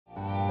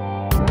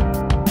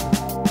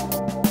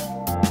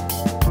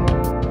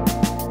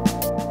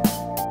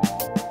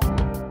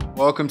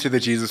Welcome to the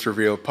Jesus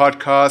Revealed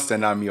podcast,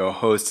 and I'm your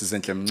host,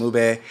 Zintle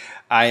Mlube.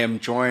 I am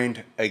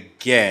joined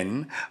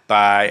again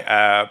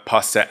by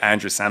Pastor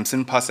Andrew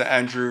Sampson. Pastor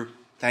Andrew,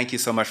 thank you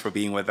so much for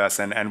being with us,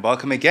 and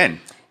welcome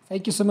again.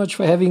 Thank you so much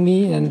for having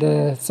me, and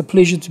it's a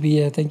pleasure to be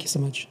here. Thank you so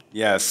much.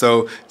 Yeah,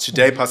 so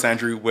today, Pastor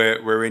Andrew,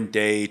 we're in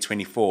day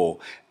 24,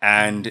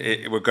 and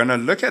we're going to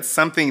look at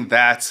something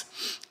that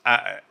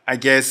I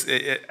guess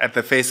at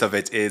the face of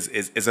it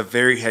is a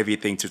very heavy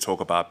thing to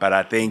talk about, but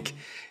I think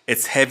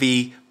it's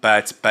heavy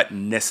but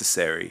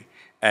necessary,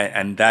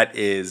 and that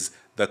is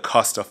the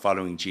cost of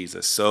following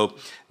Jesus. So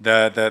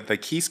the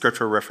key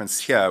scriptural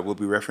reference here will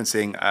be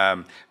referencing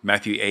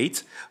Matthew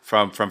 8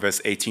 from verse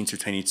 18 to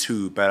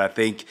 22. But I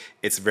think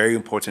it's very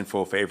important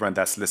for everyone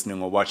that's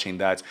listening or watching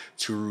that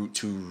to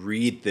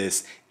read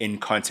this in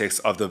context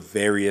of the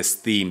various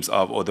themes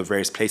or the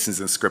various places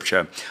in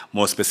scripture,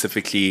 more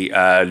specifically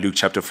Luke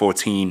chapter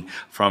 14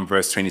 from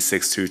verse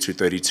 26 to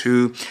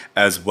 32,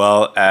 as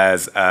well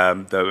as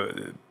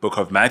the book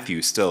of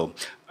Matthew still,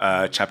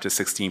 chapter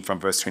 16 from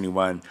verse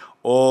 21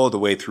 all the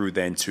way through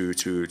then to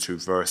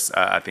verse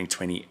I think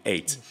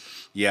 28.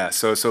 Yeah,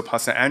 so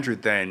Pastor Andrew,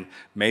 then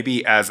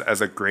maybe as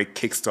a great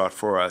kickstart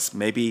for us,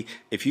 maybe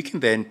if you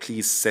can then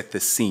please set the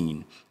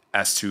scene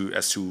as to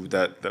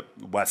the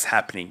what's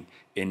happening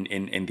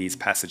in these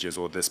passages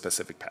or this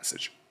specific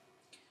passage.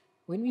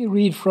 When we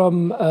read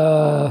from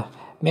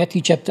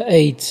Matthew chapter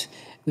 8,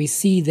 we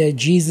see that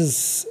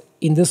Jesus,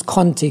 in this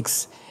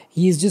context,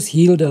 he has just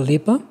healed a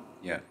leper.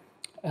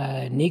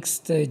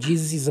 Next,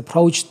 Jesus is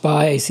approached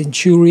by a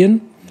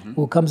centurion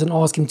who comes and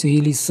asks him to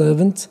heal his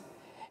servant.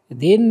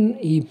 Then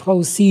he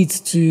proceeds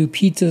to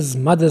Peter's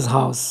mother's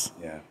house.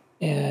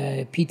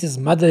 Peter's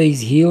mother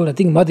is healed. I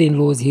think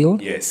mother-in-law is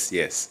healed.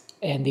 Yes.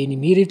 And then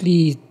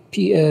immediately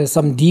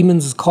some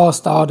demons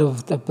cast out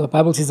of, the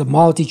Bible says, a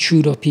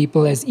multitude of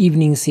people as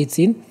evening sets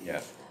in.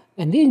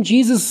 And then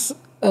Jesus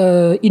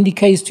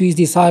indicates to his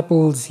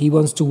disciples he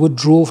wants to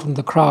withdraw from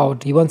the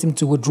crowd. He wants him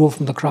to withdraw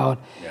from the crowd.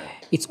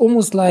 It's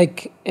almost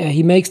like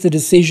he makes the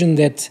decision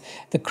that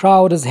the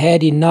crowd has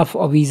had enough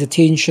of his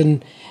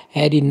attention,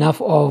 had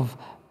enough of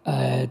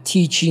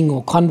teaching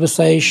or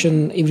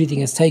conversation.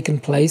 Everything has taken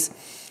place.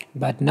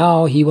 But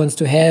now he wants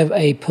to have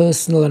a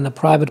personal and a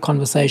private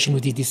conversation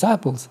with his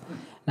disciples.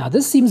 Now,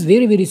 this seems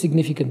very, very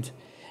significant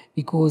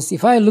because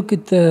if I look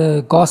at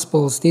the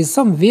Gospels, there's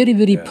some very,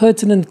 very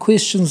pertinent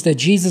questions that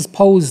Jesus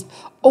posed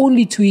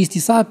only to his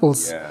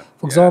disciples.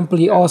 For example,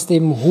 he asked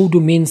them, "Who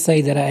do men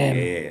say that I am?"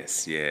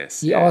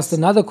 He asked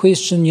another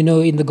question,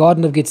 in the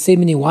Garden of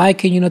Gethsemane, "Why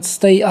can you not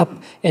stay up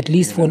at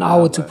least for an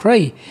hour to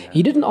pray?"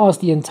 He didn't ask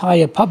the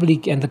entire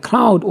public and the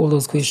crowd all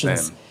those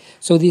questions.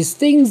 So there's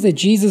things that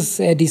Jesus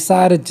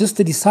decided just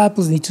the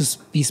disciples need to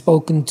be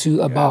spoken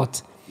to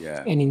about.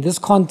 And in this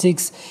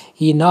context,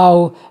 he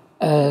now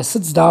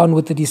sits down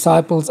with the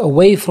disciples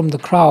away from the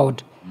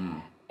crowd.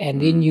 And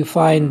then you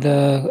find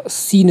the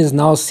scene is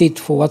now set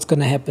for what's going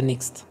to happen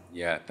next.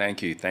 Yeah,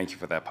 thank you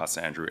for that,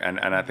 Pastor Andrew. And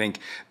I think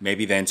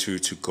maybe then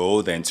to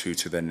go then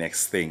to the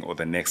next thing or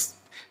the next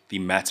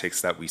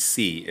thematics that we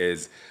see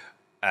is,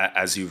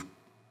 as you've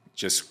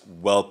just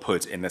well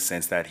put, in the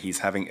sense that he's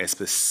having a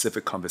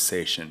specific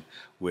conversation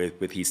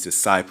with his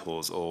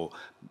disciples or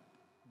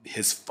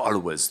his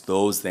followers,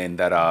 those then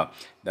that are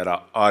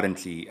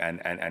ardently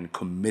and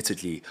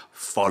committedly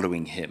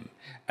following him,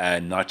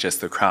 and not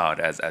just the crowd,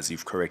 as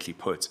you've correctly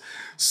put.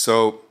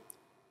 So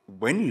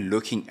when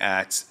looking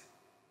at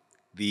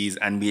these,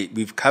 and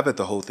we've covered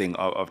the whole thing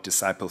of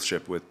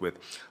discipleship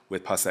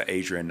with Pastor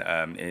Adrian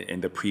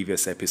in the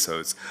previous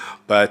episodes,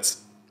 but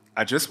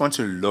I just want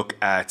to look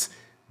at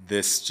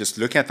this, just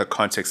looking at the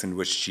context in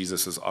which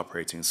Jesus was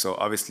operating. So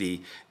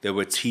obviously there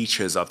were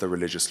teachers of the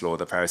religious law,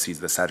 the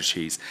Pharisees, the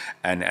Sadducees,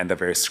 and the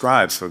various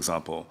scribes, for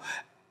example.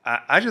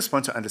 I just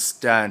want to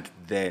understand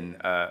then,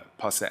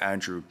 Pastor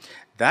Andrew,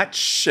 that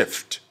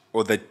shift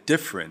or the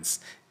difference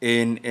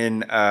in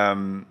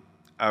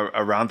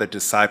around the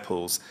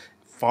disciples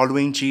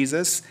following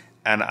Jesus,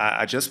 and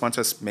I just want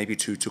us maybe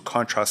to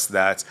contrast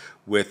that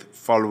with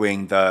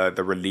following the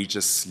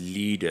religious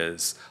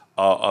leaders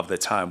of the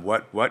time.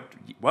 What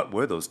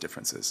were those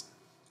differences?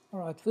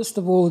 All right. First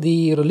of all,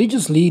 the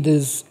religious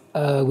leaders,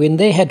 when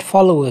they had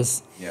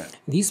followers,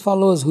 these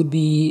followers would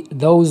be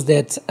those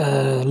that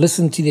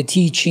listened to the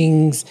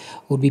teachings,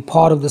 would be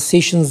part of the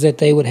sessions that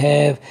they would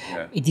have.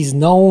 It is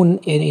known,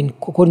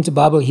 according to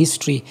Bible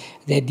history,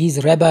 that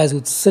these rabbis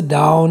would sit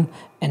down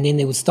and then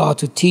they would start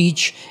to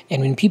teach.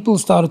 And when people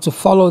started to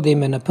follow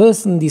them and a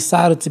person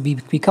decided to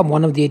become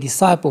one of their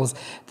disciples,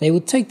 they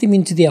would take them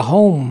into their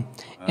home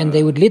and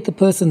they would let the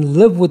person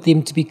live with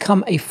them to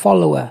become a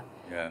follower,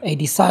 a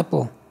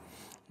disciple.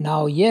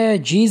 Now,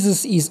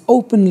 Jesus is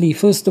openly,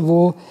 first of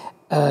all,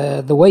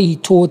 the way he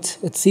taught,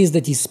 it says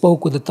that he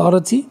spoke with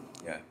authority.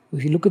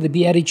 If you look at the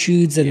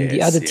Beatitudes and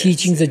the other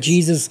teachings that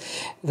Jesus,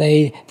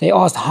 they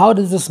asked, how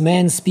does this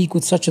man speak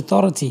with such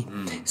authority?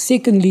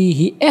 Secondly,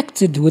 he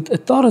acted with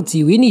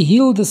authority. When he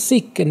healed the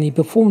sick and he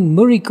performed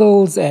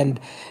miracles and,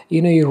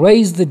 He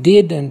raised the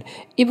dead, and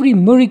every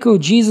miracle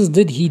Jesus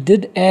did, he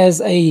did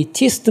as a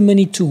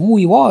testimony to who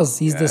he was.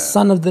 He's the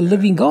Son of the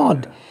living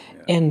God.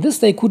 And this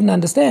they couldn't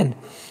understand.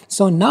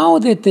 So now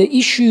that the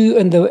issue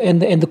and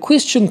the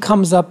question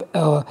comes up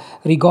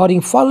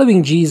regarding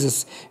following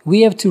Jesus, we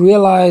have to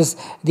realize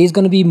there's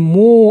going to be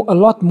a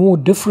lot more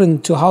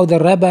different to how the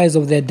rabbis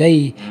of their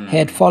day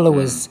had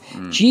followers.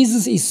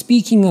 Jesus is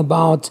speaking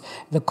about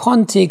the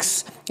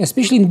context,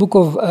 especially in the book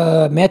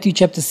of Matthew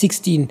chapter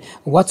 16,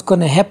 what's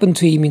going to happen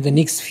to him in the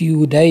next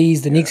few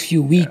days, the next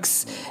few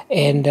weeks,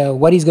 and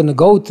what he's going to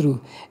go through.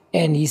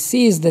 And he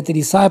says that the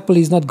disciple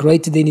is not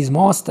greater than his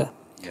master.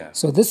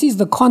 So this is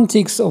the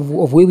context of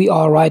where we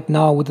are right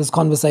now with this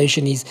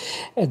conversation. Is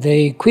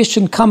the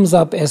question comes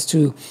up as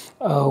to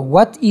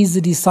what is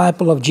the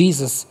disciple of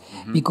Jesus?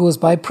 Because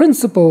by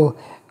principle,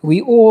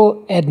 we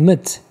all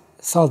admit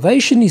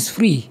salvation is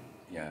free,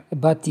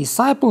 but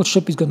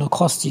discipleship is going to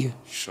cost you.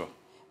 Sure.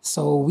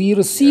 So we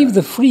receive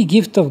the free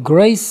gift of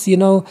grace,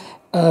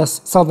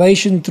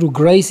 salvation through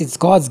grace. It's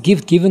God's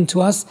gift given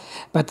to us.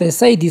 But they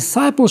say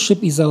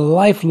discipleship is a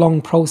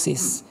lifelong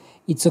process.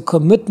 It's a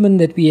commitment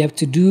that we have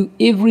to do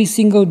every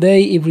single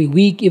day, every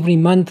week, every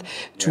month,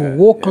 to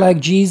walk like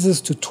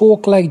Jesus, to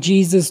talk like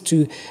Jesus,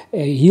 to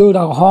yield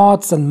our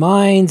hearts and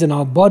minds and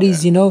our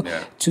bodies,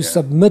 to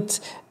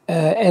submit,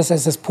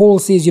 as Paul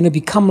says,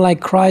 become like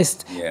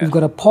Christ. We've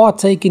got to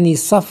partake in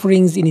his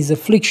sufferings, in his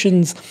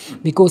afflictions,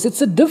 because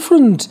it's a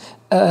different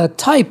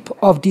type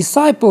of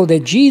disciple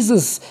that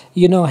Jesus,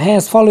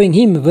 has following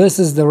him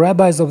versus the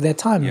rabbis of their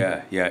time.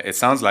 Yeah. It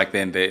sounds like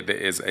then there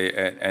is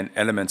an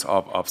element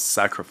of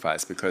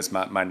sacrifice, because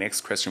my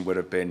next question would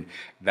have been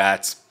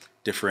that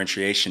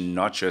differentiation,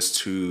 not just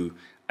to,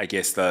 I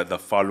guess, the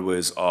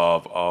followers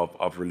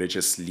of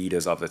religious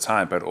leaders of the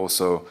time, but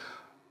also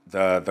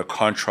the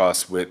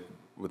contrast with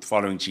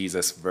following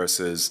Jesus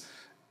versus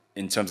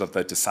in terms of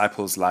the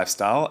disciples'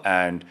 lifestyle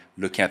and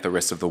looking at the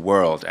rest of the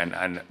world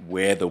and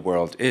where the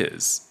world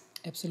is.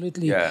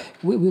 Absolutely. Yeah.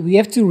 We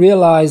have to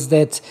realize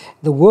that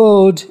the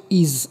world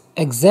is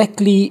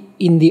exactly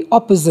in the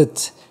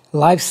opposite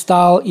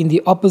lifestyle, in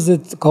the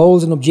opposite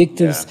goals and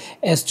objectives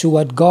as to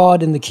what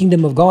God and the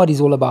kingdom of God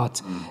is all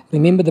about.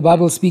 Remember, the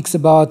Bible speaks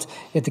about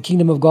that the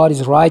kingdom of God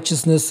is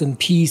righteousness and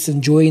peace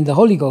and joy in the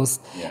Holy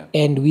Ghost.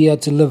 And we are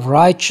to live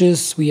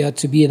righteous. We are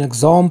to be an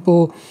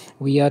example.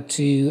 We are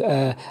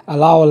to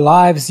allow our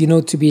lives,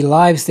 to be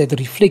lives that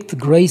reflect the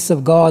grace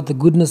of God, the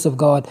goodness of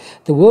God.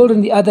 The world,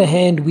 on the other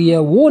hand, we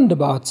are warned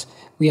about.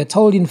 We are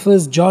told in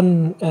 1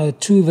 John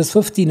 2 verse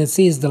 15, it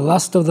says, the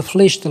lust of the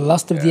flesh, the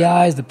lust of the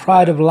eyes, the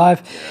pride of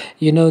life,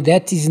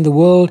 that is in the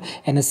world.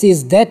 And it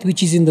says that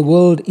which is in the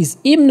world is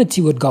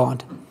enmity with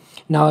God.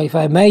 Now, if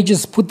I may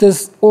just put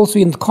this also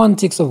in the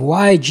context of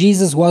why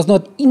Jesus was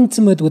not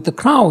intimate with the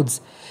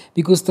crowds,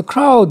 because the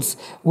crowds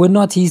were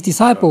not his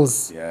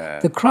disciples.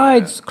 The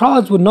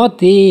crowds were not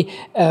there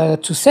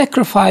to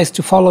sacrifice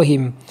to follow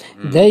him.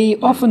 They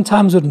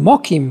oftentimes would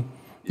mock him.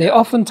 They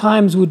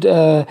oftentimes would,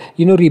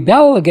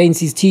 rebel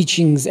against his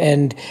teachings,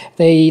 and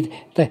they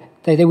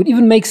would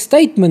even make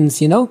statements,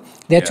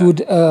 that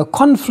would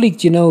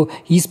conflict,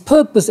 his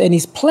purpose and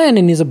his plan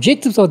and his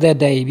objectives of that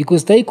day,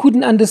 because they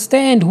couldn't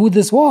understand who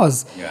this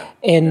was.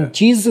 And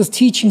Jesus'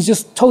 teachings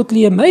just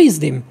totally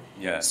amazed them.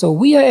 So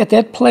we are at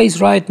that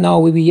place right now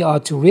where we are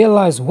to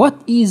realize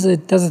what does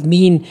it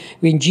mean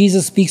when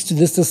Jesus speaks to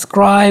this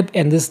scribe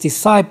and this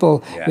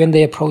disciple when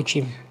they approach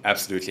him.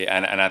 Absolutely.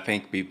 And I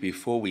think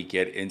before we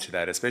get into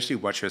that, especially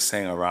what you're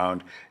saying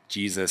around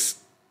Jesus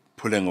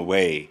pulling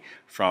away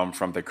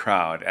from the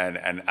crowd,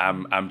 and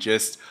I'm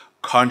just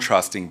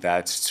contrasting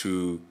that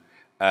to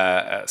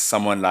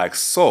someone like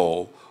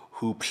Saul,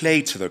 who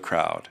played to the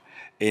crowd.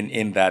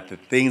 In that the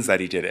things that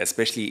he did,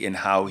 especially in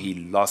how he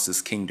lost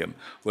his kingdom,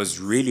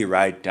 was really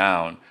right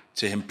down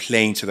to him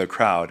playing to the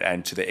crowd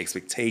and to the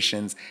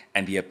expectations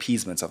and the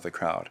appeasements of the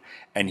crowd.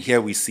 And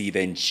here we see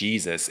then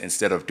Jesus,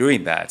 instead of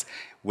doing that,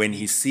 when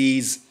he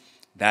sees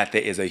that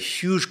there is a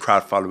huge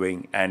crowd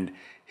following and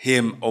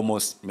him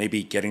almost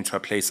maybe getting to a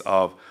place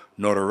of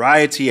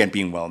notoriety and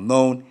being well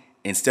known,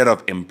 instead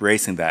of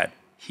embracing that,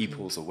 he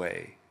pulls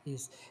away.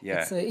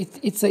 Yes.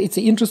 It's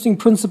an interesting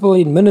principle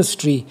in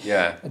ministry.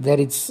 That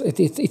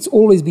it's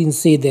always been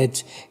said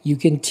that you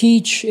can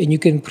teach and you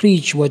can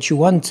preach what you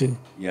want to.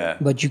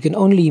 But you can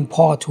only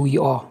impart who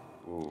you are.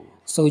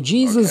 So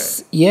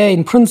Jesus,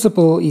 in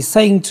principle, is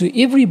saying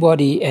to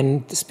everybody,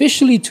 and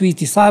especially to his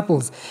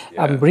disciples,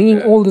 I'm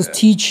bringing all this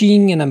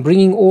teaching and I'm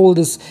bringing all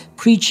this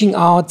preaching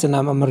out, and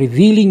I'm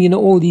revealing,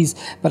 all these,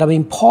 but I'm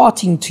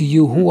imparting to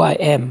you who I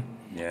am.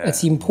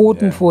 It's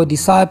important for a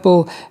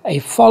disciple, a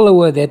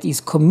follower that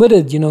is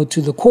committed,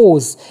 to the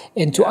cause,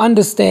 and to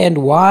understand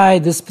why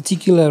this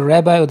particular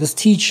rabbi or this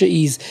teacher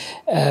is,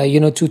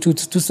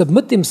 to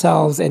submit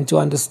themselves and to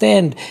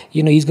understand,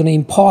 he's going to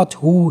impart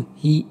who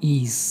he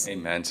is.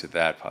 Amen to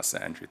that, Pastor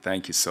Andrew.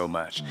 Thank you so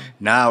much.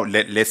 Now,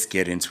 let's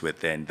get into it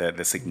then,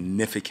 the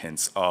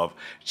significance of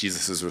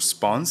Jesus'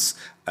 response,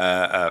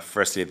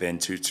 firstly then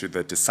to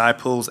the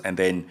disciples, and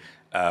then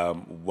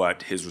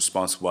what his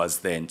response was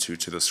then to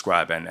the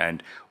scribe,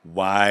 and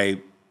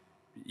why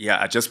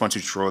Yeah, I just want to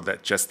draw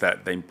that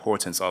the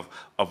importance of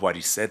what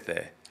he said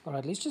there. All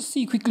right, let's just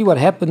see quickly what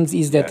happens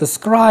is that the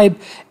scribe,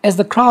 as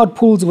the crowd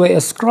pulls away,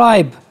 a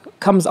scribe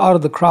comes out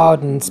of the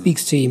crowd and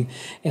speaks to him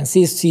and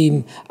says to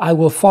him, I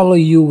will follow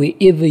you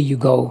wherever you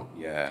go.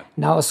 Yeah.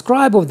 Now, a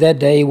scribe of that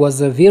day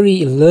was a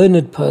very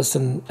learned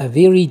person, a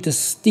very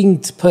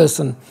distinct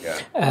person.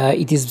 Yeah.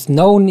 It is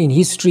known in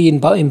history, in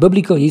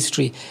biblical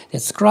history,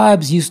 that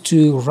scribes used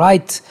to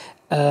write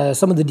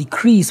some of the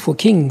decrees for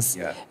kings.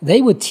 Yeah.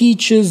 They were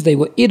teachers, they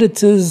were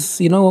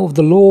editors, of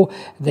the law.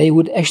 They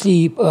would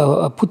actually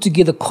put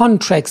together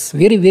contracts,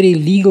 very, very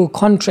legal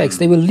contracts.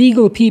 They were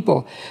legal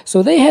people.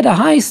 So they had a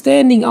high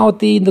standing out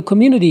there in the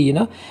community,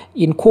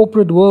 in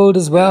corporate world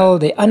as well.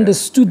 They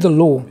understood the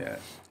law. Yeah.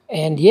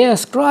 And a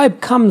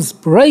scribe comes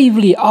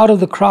bravely out of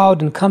the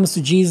crowd and comes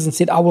to Jesus and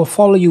said, I will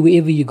follow you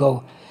wherever you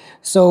go.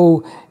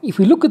 So if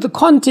we look at the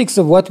context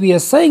of what we are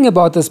saying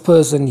about this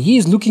person,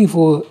 he's looking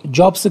for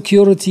job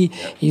security.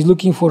 He's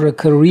looking for a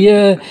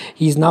career.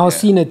 He's now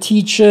seen a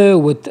teacher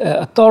with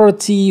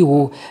authority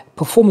who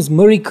performs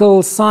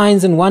miracles,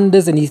 signs and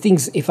wonders. And he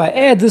thinks, if I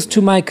add this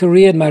to my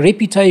career and my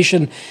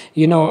reputation,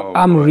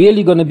 I'm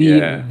really going to be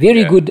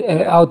very good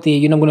out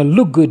there. I'm going to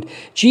look good.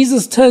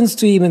 Jesus turns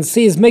to him and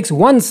makes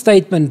one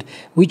statement,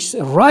 which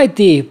right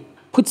there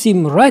puts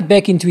him right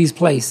back into his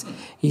place.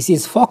 He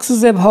says,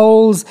 foxes have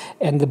holes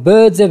and the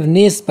birds have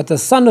nests, but the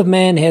Son of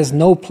Man has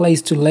no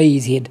place to lay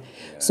his head.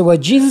 So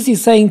what Jesus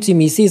is saying to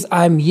me, he says,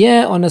 I'm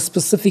here on a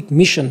specific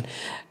mission.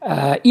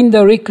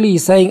 Indirectly,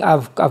 he's saying,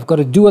 I've got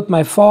to do what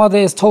my Father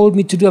has told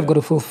me to do. I've got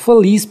to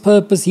fulfill his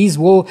purpose, his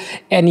will.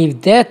 And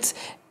if that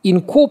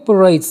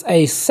incorporates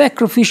a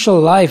sacrificial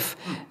life,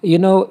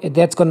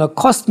 that's going to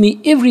cost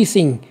me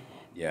everything,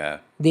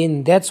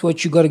 then that's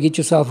what you got to get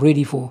yourself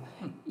ready for.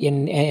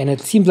 And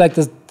it seems like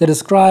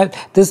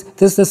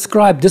the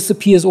scribe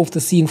disappears off the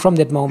scene from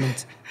that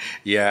moment.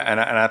 Yeah, and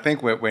I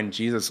think when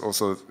Jesus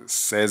also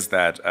says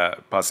that,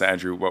 Pastor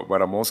Andrew,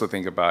 what I'm also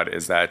thinking about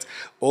is that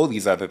all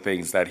these other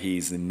things that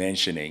he's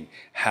mentioning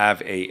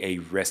have a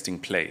resting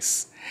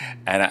place.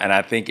 And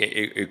I think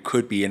it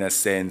could be, in a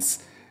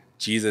sense,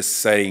 Jesus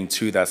saying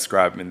to that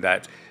scribe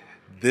that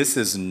this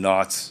is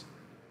not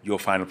your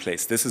final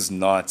place. This is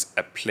not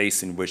a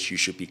place in which you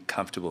should be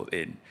comfortable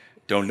in.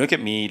 Don't look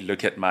at me,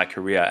 look at my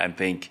career and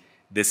think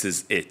this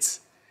is it.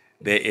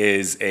 There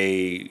is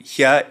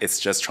here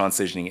it's just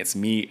transitioning. It's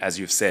me, as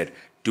you've said,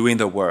 doing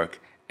the work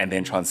and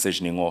then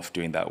transitioning off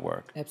doing that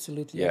work.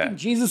 Absolutely. Yeah. I think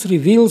Jesus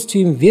reveals to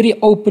him very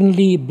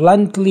openly,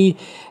 bluntly,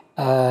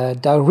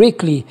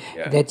 directly,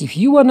 that if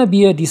you want to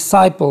be a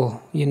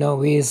disciple,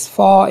 as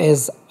far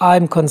as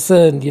I'm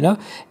concerned,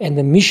 and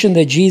the mission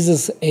that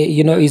Jesus,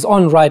 is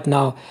on right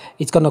now,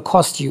 it's going to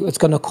cost you. It's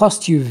going to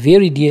cost you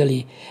very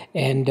dearly.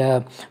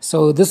 And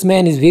so this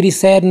man is very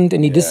saddened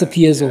and he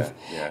disappears off.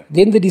 Yeah.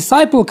 Then the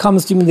disciple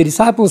comes to him and the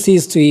disciple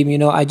says to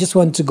him, I just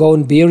want to go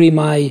and bury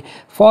my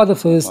father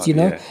first,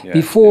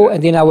 before,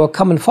 and then I will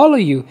come and follow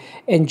you.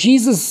 And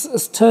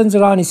Jesus turns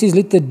around and says,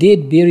 let the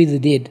dead bury the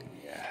dead.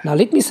 Now,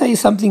 let me say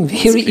something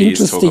very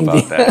interesting.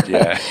 Talk about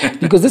that,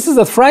 because this is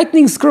a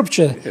frightening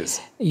scripture.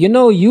 Yes.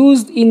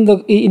 Used in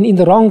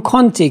the wrong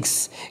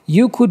context.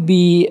 You could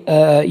be,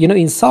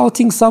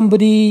 insulting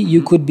somebody.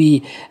 You could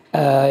be,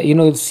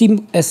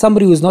 seem as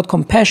somebody who is not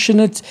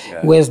compassionate,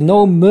 who has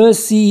no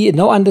mercy,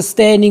 no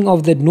understanding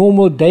of the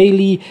normal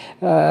daily,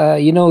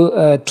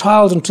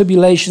 trials and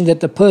tribulations that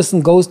the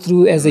person goes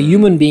through as a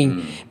human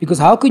being. Because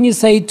how can you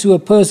say to a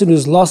person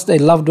who's lost a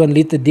loved one,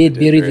 let the dead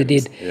bury the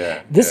dead?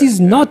 This is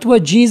not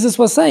what Jesus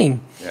was saying.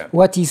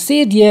 What he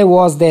said here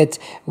was that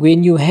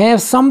when you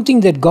have something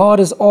that God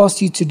has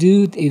asked you to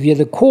do, if you have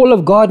the call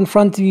of God in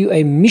front of you,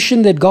 a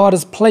mission that God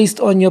has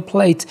placed on your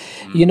plate,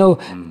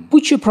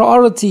 put your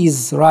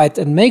priorities right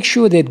and make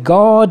sure that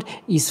God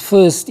is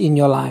first in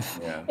your life.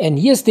 And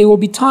yes, there will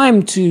be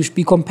time to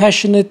be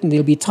compassionate and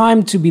there'll be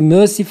time to be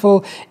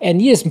merciful.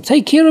 And yes,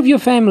 take care of your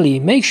family.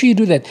 Make sure you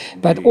do that.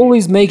 But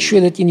always make sure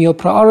that in your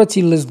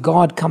priority list,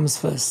 God comes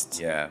first.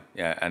 Yeah.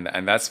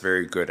 And that's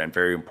very good and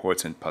very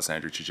important, Pastor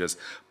Andrew, to just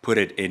put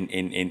it in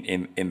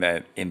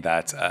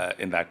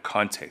that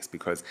context,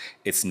 because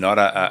it's not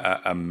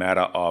a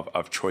matter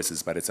of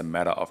choices, but it's a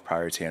matter of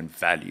priority and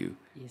value.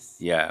 Yes.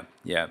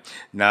 Yeah.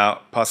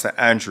 Now, Pastor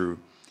Andrew,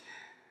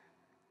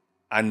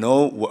 I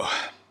know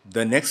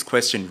the next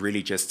question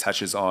really just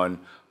touches on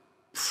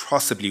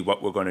possibly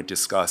what we're going to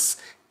discuss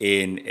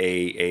in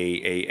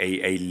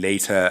a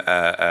later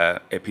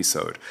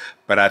episode,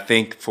 but I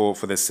think for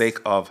the sake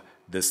of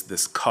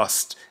this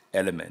cost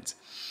element,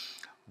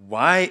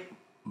 why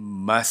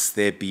must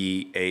there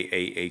be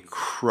a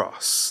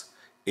cross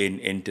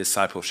in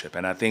discipleship?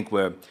 And I think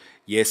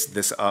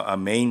our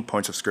main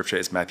point of scripture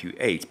is Matthew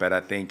 8, but I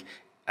think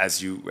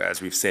as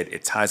we've said,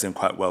 it ties in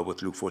quite well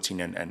with Luke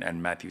 14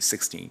 and Matthew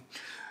 16.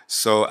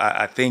 So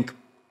I think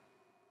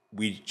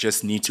we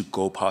just need to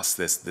go past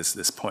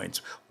this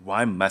point.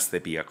 Why must there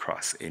be a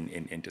cross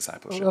in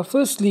discipleship? Well,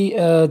 firstly,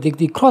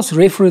 the cross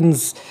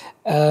reference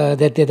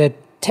that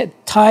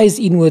ties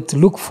in with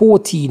Luke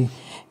 14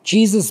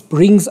 Jesus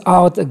brings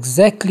out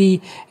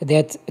exactly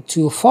that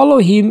to follow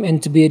him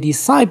and to be a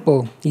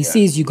disciple. He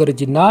says, you got to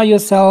deny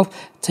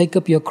yourself, take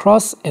up your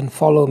cross and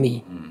follow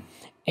me.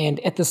 And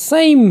at the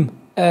same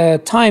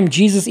time,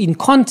 Jesus in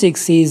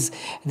context says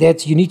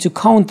that you need to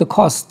count the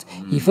cost.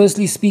 He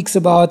firstly speaks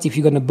about if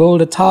you're going to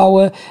build a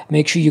tower,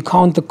 make sure you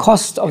count the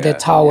cost of that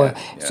tower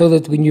so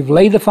that when you've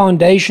laid the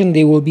foundation,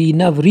 there will be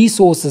enough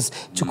resources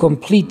to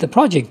complete the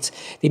project.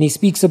 Then he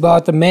speaks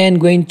about the man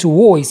going to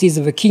war. He says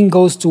if a king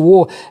goes to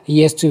war,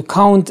 he has to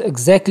count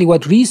exactly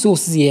what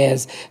resources he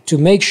has to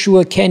make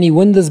sure can he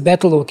win this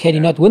battle or can he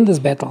not win this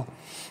battle.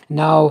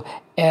 Now,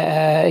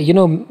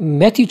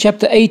 Matthew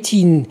chapter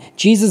 18,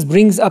 Jesus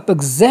brings up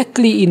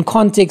exactly in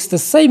context the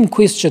same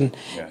question.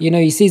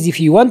 He says, if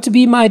you want to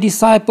be my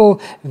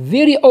disciple,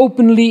 very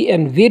openly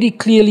and very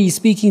clearly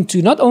speaking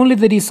to not only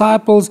the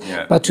disciples,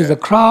 but to the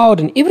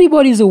crowd. And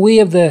everybody's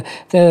aware of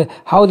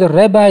how the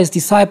rabbi's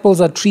disciples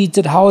are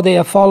treated, how they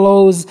are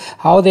follows,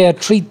 how they are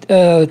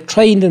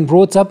trained and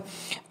brought up.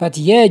 But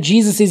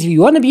Jesus says, if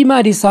you want to be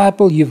my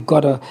disciple, you've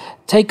got to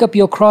take up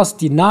your cross,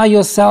 deny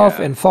yourself,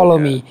 and follow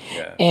me.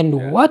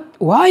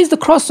 Why is the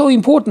cross so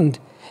important?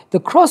 The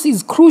cross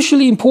is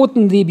crucially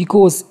important there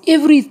because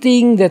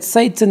everything that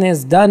Satan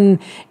has done,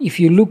 if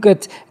you look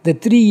at the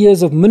 3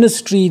 years of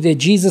ministry that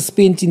Jesus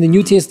spent in the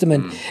New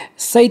Testament,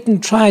 Satan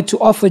tried to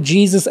offer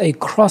Jesus a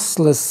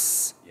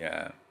crossless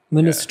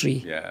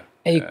ministry.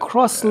 A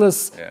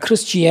crossless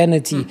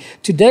Christianity.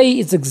 Today,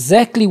 it's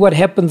exactly what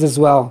happens as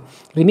well.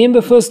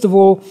 Remember, first of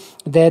all,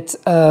 that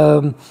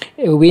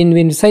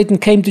when Satan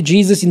came to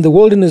Jesus in the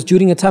wilderness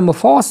during a time of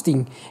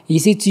fasting, he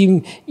said to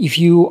him, if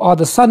you are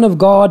the Son of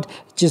God,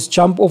 just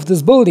jump off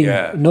this building.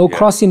 No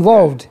cross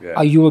involved.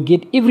 You will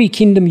get every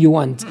kingdom you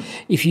want.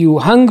 If you're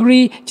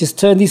hungry, just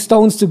turn these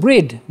stones to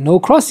bread. No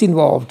cross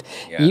involved.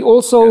 He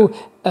also...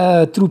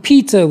 through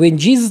Peter, when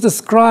Jesus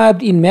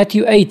described in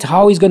Matthew 8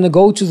 how he's going to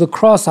go to the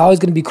cross, how he's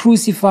going to be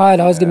crucified,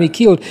 how he's going to be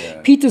killed,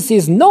 Peter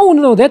says,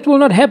 no, that will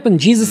not happen.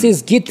 Jesus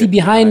says, get thee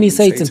behind me,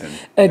 Satan.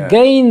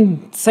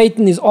 Again,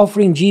 Satan is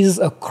offering Jesus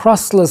a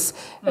crossless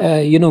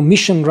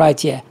mission right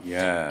here.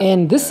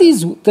 And this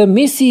is the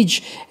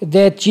message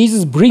that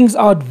Jesus brings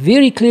out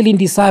very clearly in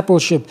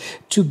discipleship.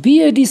 To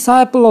be a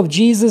disciple of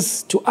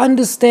Jesus, to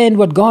understand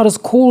what God has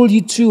called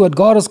you to, what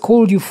God has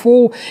called you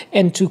for,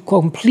 and to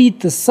complete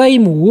the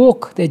same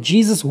walk that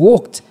Jesus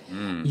walked,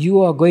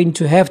 you are going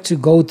to have to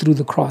go through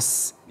the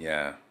cross.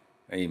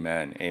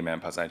 Amen,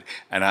 Pastor.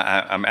 And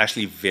I'm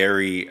actually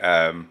very...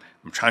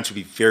 I'm trying to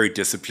be very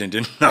disciplined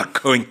in not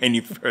going any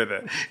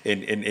further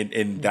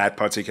in that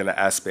particular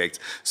aspect.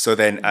 So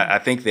then I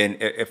think then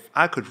if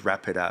I could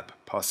wrap it up,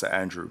 Pastor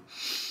Andrew,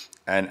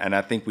 and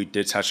I think we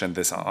did touch on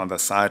this on the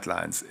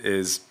sidelines,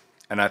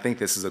 and I think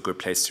this is a good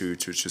place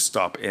to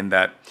stop, in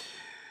that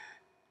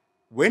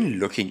when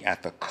looking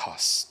at the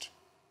cost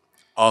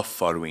of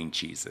following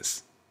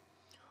Jesus,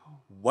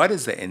 what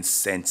is the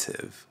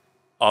incentive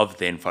of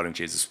then following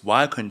Jesus?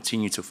 Why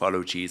continue to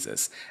follow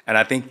Jesus? And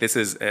I think this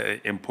is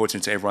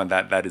important to everyone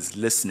that is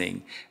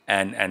listening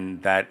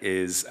and that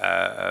is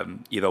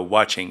either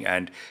watching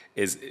and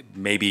is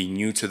maybe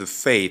new to the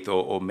faith,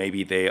 or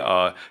maybe they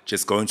are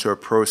just going through a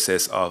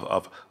process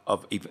of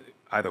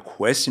either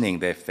questioning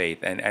their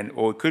faith,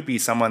 or it could be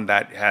someone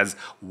that has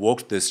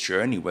walked this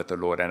journey with the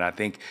Lord. And I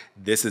think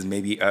this is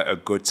maybe a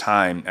good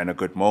time and a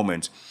good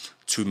moment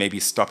to maybe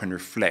stop and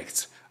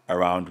reflect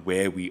around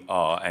where we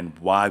are and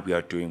why we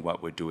are doing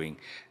what we're doing,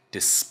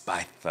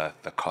 despite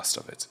the cost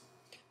of it.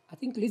 I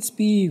think let's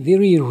be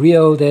very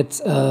real that,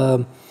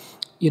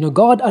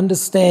 God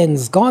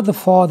understands, God the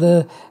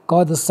Father,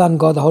 God the Son,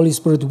 God the Holy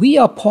Spirit. We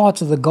are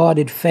part of the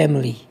Godhead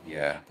family.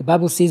 The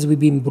Bible says we've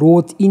been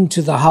brought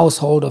into the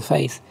household of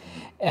faith.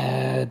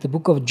 The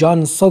book of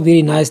John so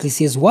very nicely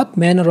says, what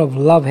manner of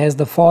love has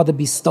the Father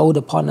bestowed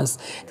upon us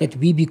that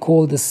we be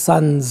called the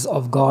sons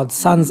of God,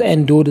 sons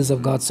and daughters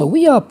of God. So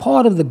we are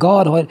part of the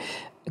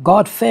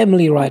God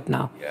family right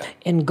now.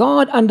 And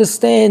God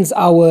understands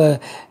our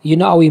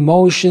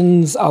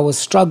emotions, our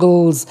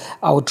struggles,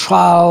 our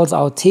trials,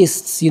 our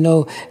tests,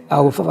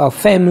 our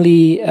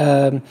family,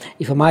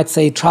 if I might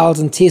say, trials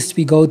and tests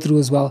we go through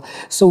as well.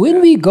 So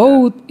when we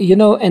go,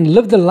 and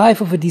live the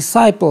life of a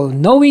disciple,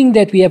 knowing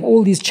that we have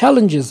all these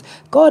challenges,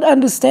 God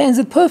understands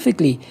it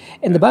perfectly.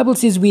 And the Bible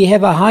says we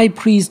have a high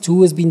priest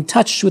who has been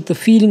touched with the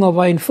feeling of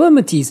our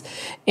infirmities,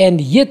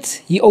 and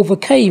yet he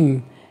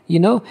overcame. He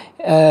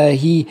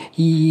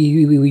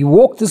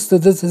walked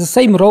the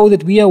same road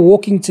that we are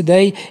walking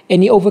today,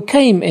 and he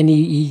overcame, and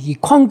he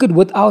conquered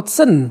without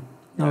sin.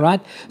 All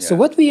right. So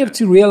what we have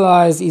to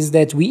realize is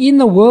that we're in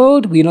the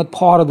world, we're not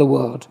part of the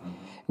world.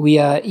 We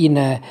are in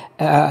a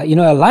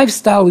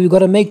lifestyle. We've got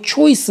to make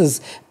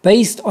choices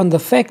based on the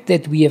fact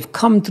that we have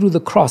come through the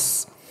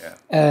cross.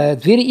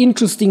 It's very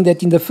interesting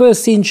that in the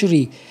first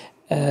century,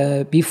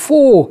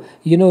 before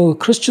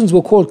Christians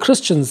were called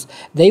Christians,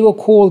 they were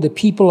called the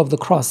people of the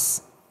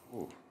cross.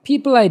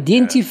 People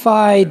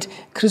identified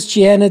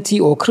Christianity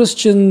or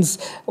Christians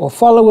or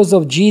followers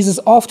of Jesus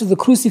after the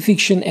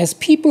crucifixion as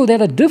people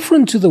that are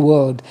different to the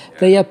world.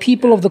 They are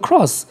people of the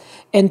cross.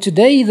 And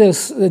today,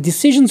 the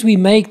decisions we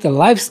make, the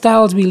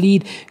lifestyles we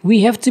lead,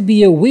 we have to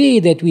be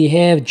aware that we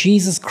have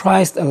Jesus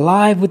Christ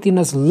alive within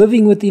us,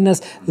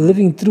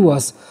 living through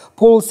us.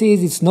 Paul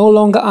says, it's no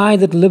longer I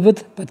that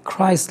liveth, but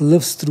Christ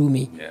lives through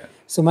me. Yeah.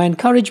 So my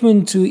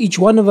encouragement to each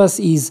one of us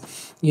is,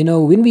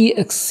 when we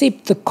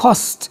accept the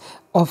cost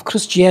of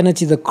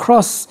Christianity, the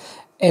cross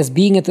as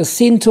being at the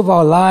center of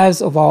our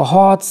lives, of our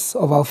hearts,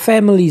 of our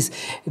families,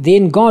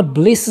 then God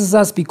blesses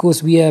us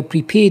because we are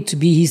prepared to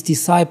be His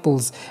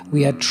disciples.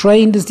 We are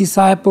trained as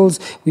disciples.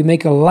 We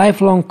make a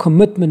lifelong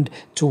commitment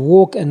to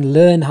walk and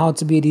learn how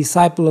to be a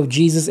disciple of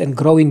Jesus and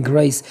grow in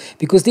grace,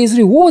 because there's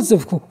rewards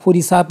for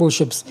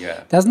discipleships.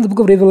 Yeah. Doesn't the book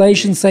of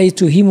Revelation say,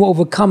 to him who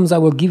overcomes, I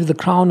will give the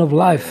crown of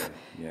life?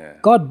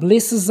 God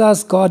blesses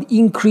us, God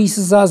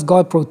increases us,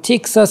 God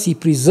protects us, He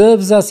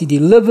preserves us, He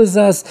delivers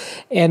us,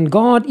 and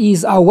God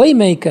is our way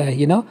maker,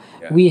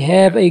 We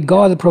have a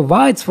God that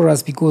provides for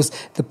us, because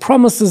the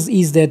promises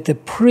is that the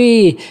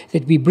prayer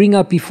that we bring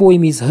up before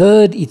Him is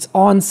heard, it's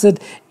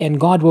answered, and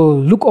God will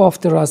look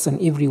after us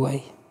in every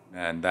way.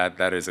 And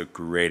that is a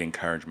great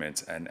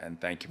encouragement, and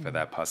thank you for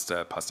that,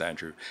 Pastor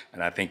Andrew.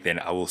 And I think then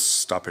I will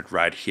stop it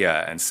right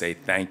here and say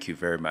thank you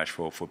very much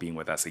for being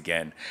with us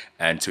again.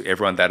 And to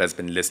everyone that has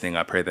been listening,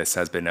 I pray this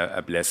has been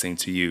a blessing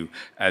to you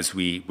as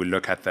we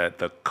look at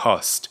the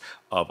cost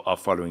of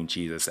following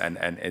Jesus. And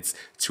it's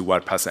to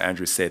what Pastor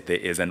Andrew said, there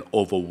is an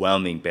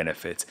overwhelming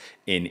benefit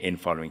in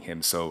following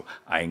Him. So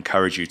I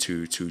encourage you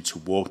to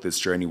walk this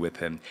journey with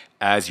Him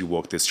as you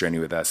walk this journey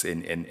with us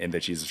in the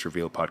Jesus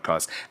Revealed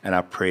podcast. And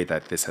I pray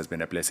that this has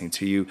been a blessing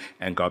to you,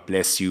 and God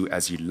bless you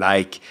as you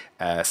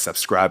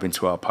subscribe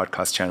into our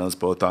podcast channels,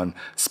 both on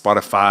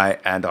Spotify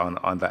and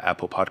on the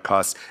Apple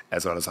Podcast,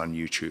 as well as on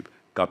YouTube.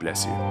 God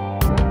bless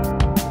you.